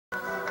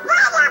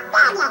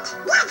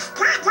let's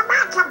talk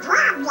about the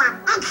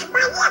problem. It's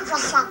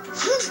magnificent.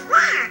 She's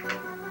back.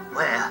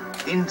 Where?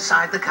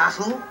 Inside the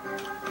castle?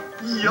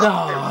 Yup,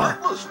 and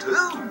Breakfast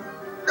too.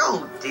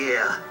 Oh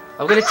dear.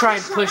 I'm gonna try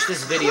and push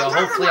this video.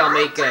 Hopefully I'll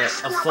make a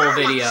full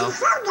video.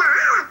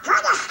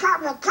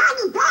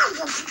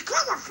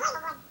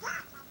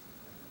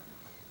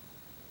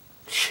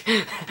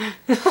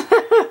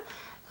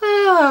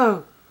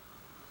 Oh.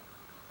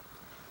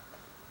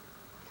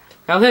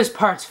 Now this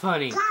part's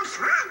funny.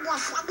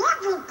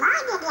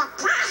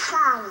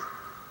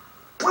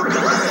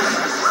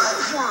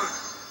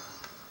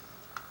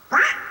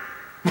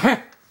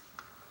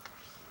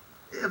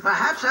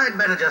 Perhaps I'd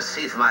better just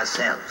see for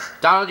myself.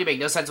 Donald, you make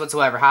no sense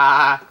whatsoever.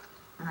 Ha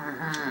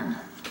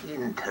ha.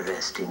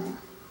 Interesting.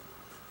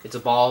 It's a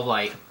ball of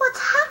light. What's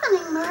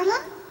happening,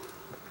 Merlin?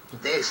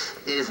 This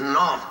is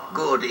not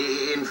good.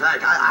 In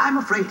fact, I'm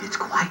afraid it's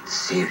quite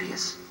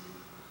serious.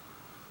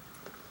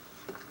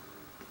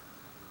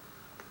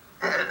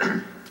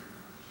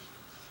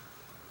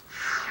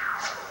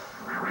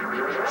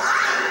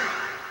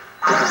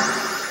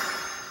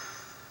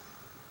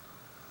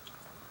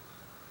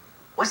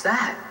 What's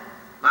that?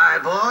 My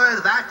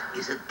boy, that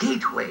is a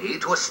gateway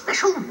to a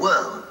special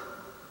world.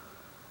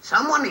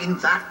 Someone in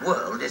that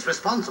world is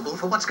responsible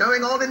for what's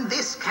going on in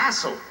this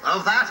castle.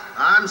 Of that,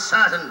 I'm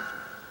certain.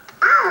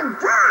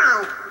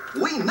 Oh,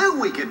 boy! We knew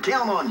we could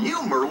count on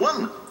you,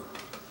 Merlin.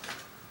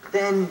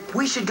 Then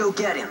we should go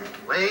get him.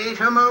 Wait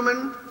a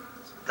moment.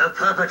 The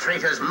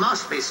perpetrators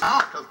must be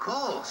stopped, of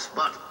course,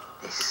 but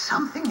there's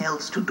something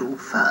else to do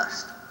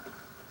first.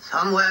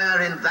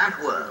 Somewhere in that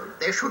world,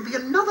 there should be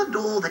another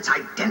door that's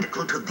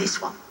identical to this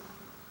one.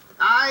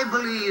 I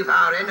believe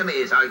our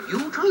enemies are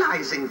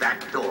utilizing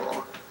that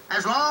door.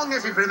 As long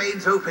as it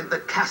remains open,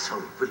 the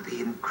castle will be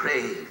in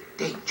grave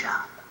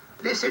danger.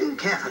 Listen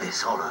carefully,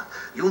 Sora.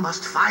 You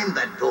must find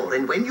that door,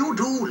 and when you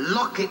do,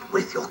 lock it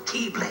with your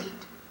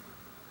keyblade.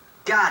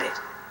 Got it.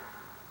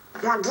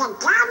 You'll get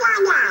down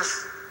on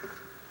us.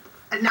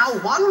 And now,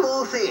 one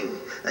more thing.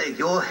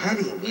 You're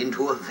heading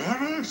into a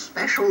very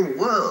special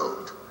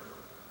world.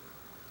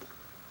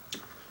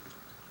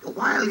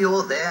 While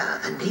you're there,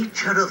 the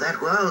nature of that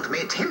world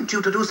may tempt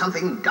you to do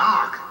something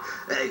dark.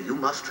 You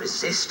must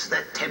resist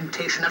that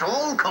temptation at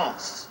all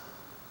costs.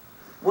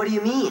 What do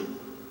you mean?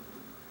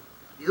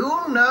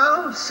 You'll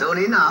know soon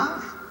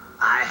enough.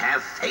 I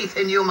have faith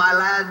in you, my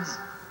lads.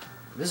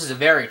 This is a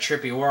very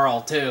trippy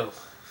world, too.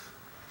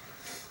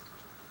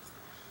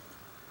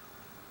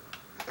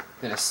 I'm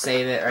gonna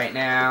save it right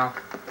now.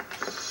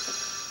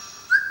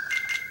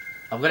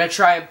 I'm gonna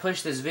try and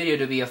push this video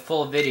to be a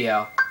full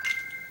video.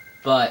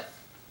 But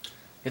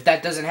if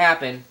that doesn't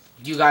happen,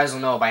 you guys will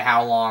know by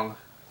how long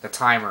the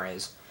timer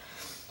is.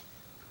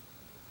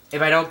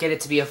 If I don't get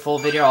it to be a full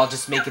video, I'll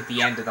just make it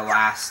the end of the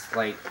last,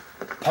 like,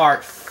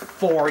 part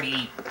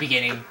 40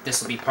 beginning. This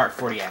will be part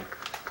 40 end.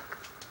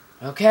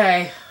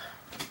 Okay.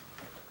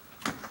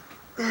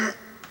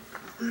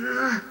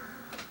 Now,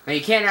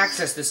 you can't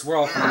access this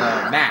world from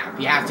the map.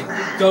 You have to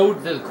go to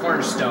the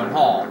Cornerstone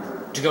Hall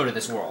to go to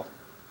this world.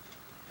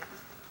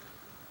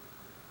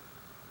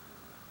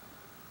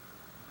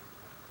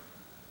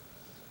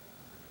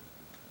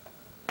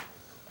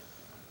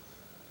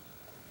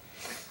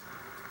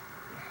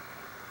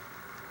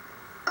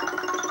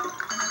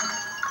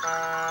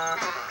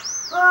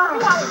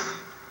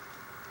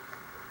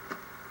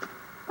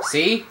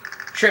 See?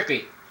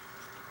 Trippy.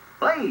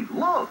 Hey,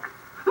 look!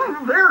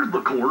 There's the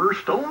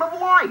cornerstone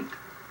of light!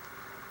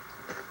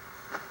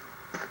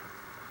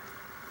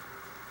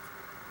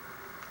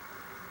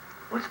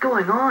 What's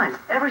going on?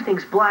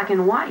 Everything's black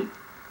and white.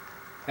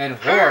 And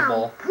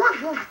horrible.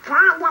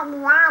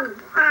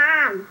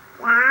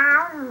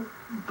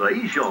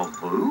 Deja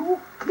vu?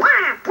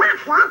 Yeah,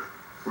 that's it.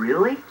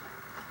 Really?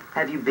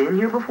 Have you been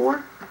here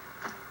before?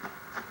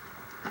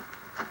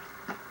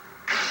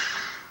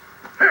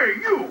 Hey,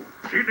 you!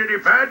 Seen any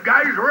bad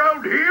guys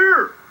around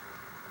here?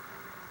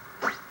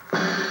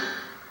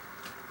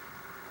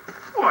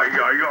 Why,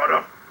 I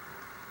oughta...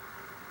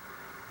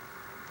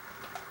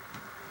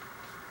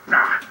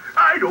 Nah,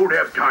 I don't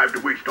have time to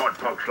waste on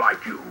punks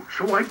like you,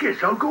 so I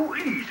guess I'll go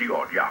easy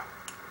on ya.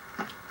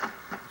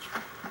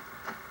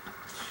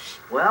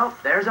 Well,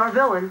 there's our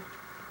villain.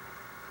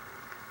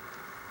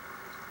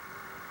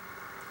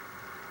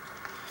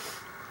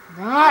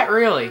 Not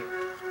really.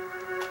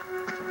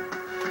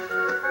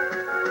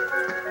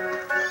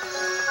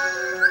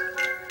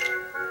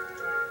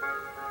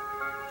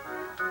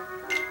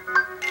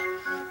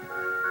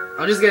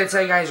 I'm just gonna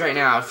tell you guys right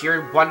now, if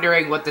you're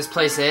wondering what this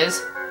place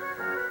is,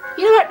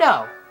 you know what?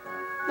 No.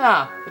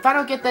 No. If I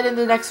don't get that in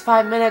the next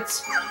 5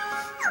 minutes,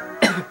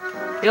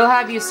 it'll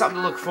have you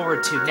something to look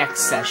forward to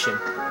next session.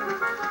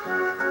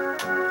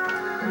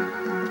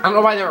 I don't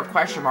know why there were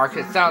question marks.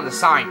 It's down on the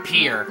sign,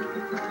 pier.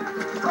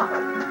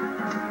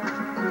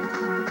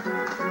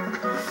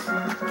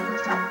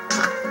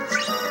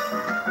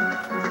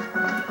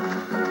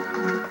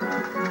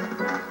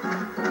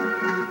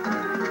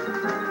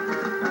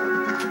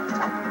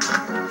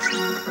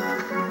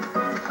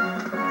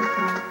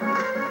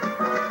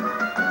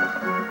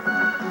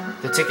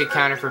 The ticket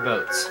counter for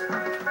boats.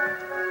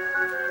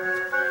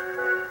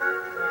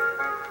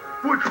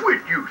 What's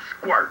with you,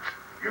 squirts?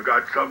 You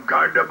got some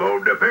kind of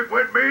bone to pick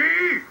with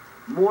me?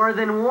 More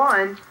than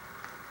one.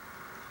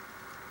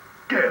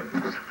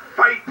 Dem's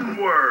fighting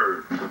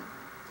words.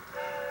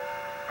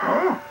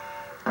 Huh?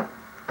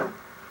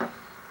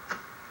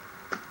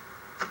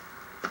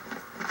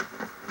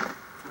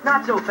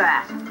 Not so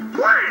fast.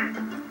 What?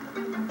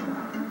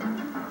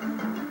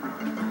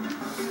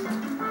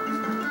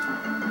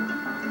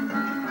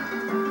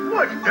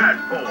 What's that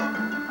for?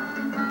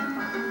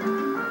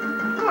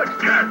 What's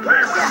that for?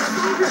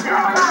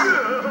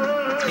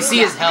 You see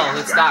his health,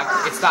 it's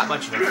not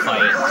much of a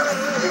fight.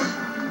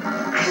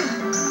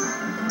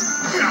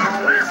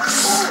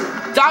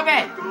 Stop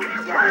it!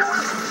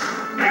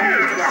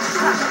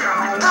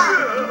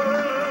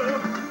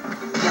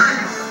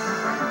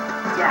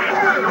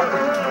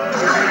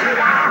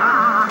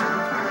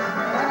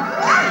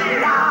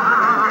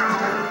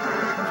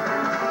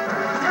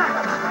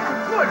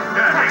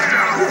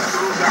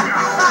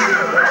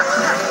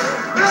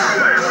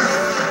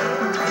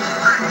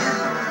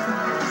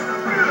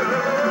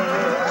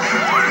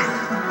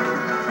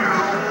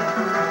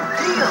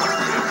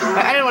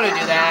 I didn't want to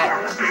do that.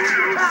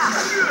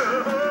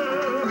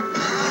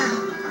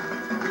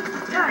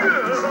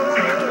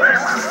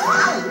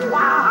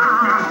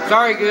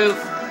 Sorry, Goof.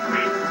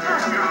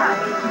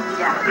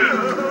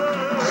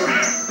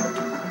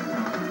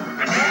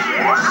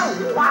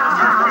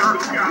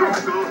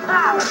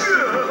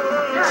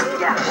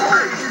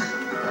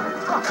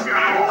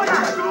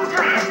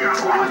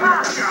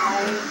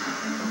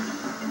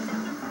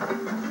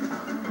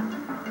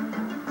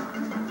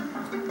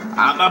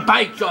 I'ma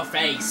bite your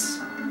face.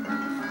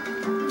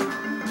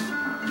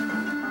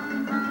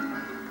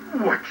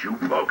 What you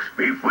folks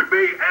beef with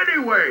me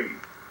anyway?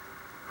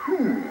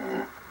 Who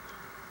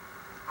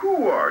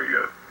are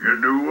you? You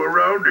new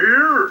around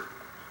here?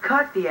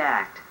 Cut the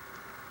act.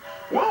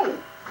 Whoa!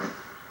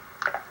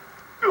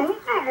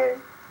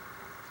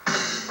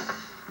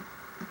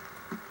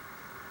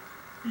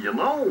 You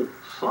know,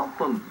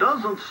 something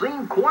doesn't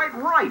seem quite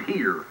right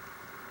here.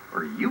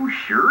 Are you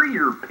sure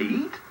you're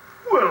Pete?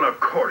 Well, of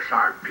course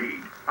I'm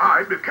Pete.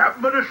 I'm the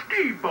captain of the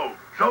steamboat,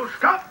 so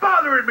stop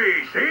bothering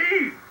me,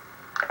 see?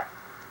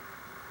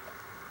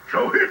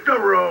 So hit the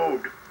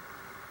road.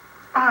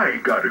 I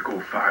gotta go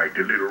find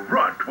the little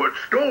runt what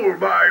stole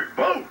my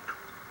boat.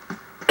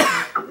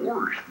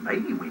 Gosh,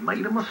 maybe we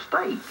made a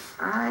mistake.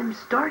 I'm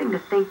starting to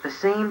think the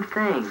same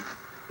thing.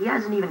 He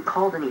hasn't even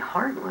called any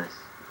Heartless.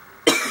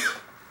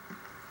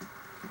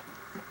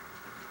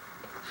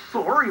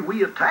 Sorry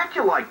we attacked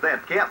you like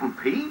that, Captain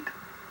Pete.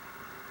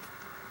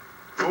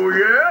 Oh,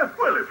 yeah?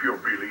 Well, if you're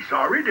really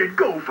sorry, then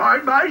go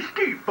find my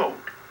steamboat.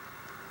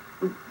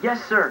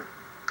 Yes, sir.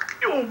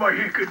 Oh, my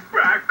hickin'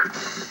 back.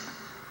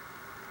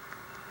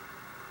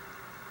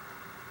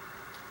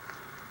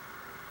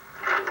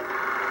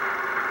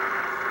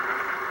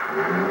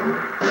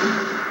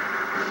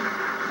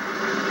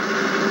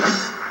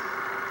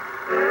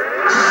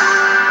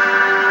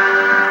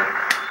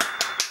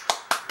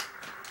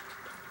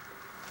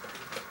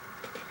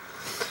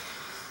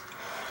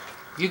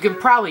 You can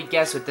probably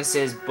guess what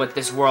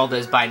this world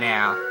is by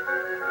now.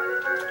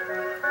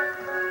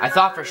 I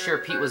thought for sure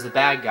Pete was the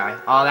bad guy.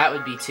 Oh, that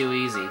would be too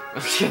easy.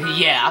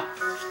 Yeah.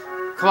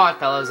 Come on,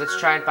 fellas, let's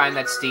try and find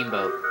that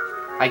steamboat.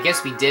 I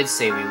guess we did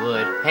say we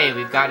would. Hey,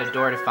 we've got a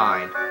door to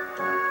find.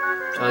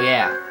 Oh,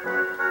 yeah.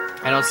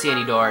 I don't see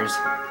any doors.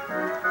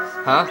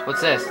 Huh?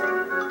 What's this?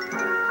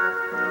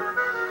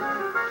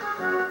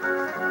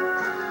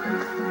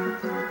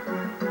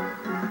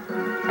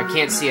 I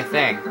can't see a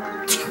thing.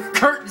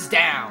 Curtains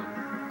down!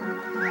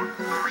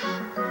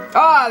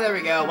 Ah, there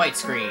we go. White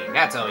screen.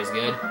 That's always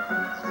good.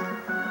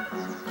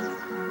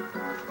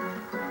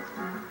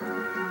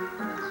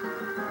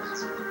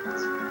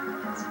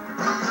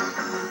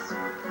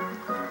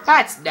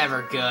 That's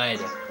never good.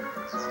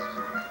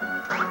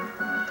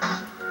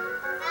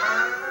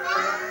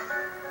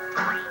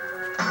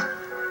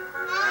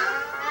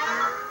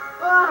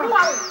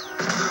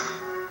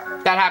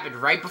 That happened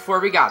right before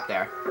we got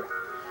there.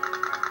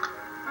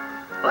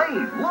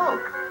 Hey,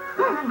 look!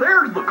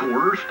 There's the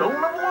cornerstone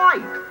of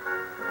light!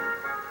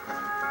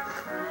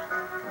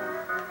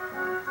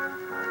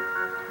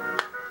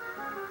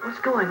 What's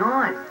going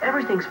on?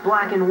 Everything's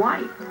black and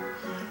white.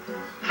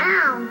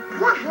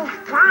 This is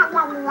black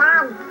and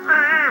white.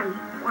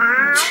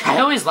 I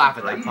always laugh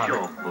at that Deja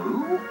puppet.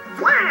 vu?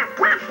 Yeah,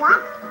 that's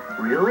it.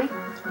 Really?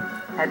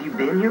 Have you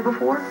been here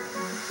before?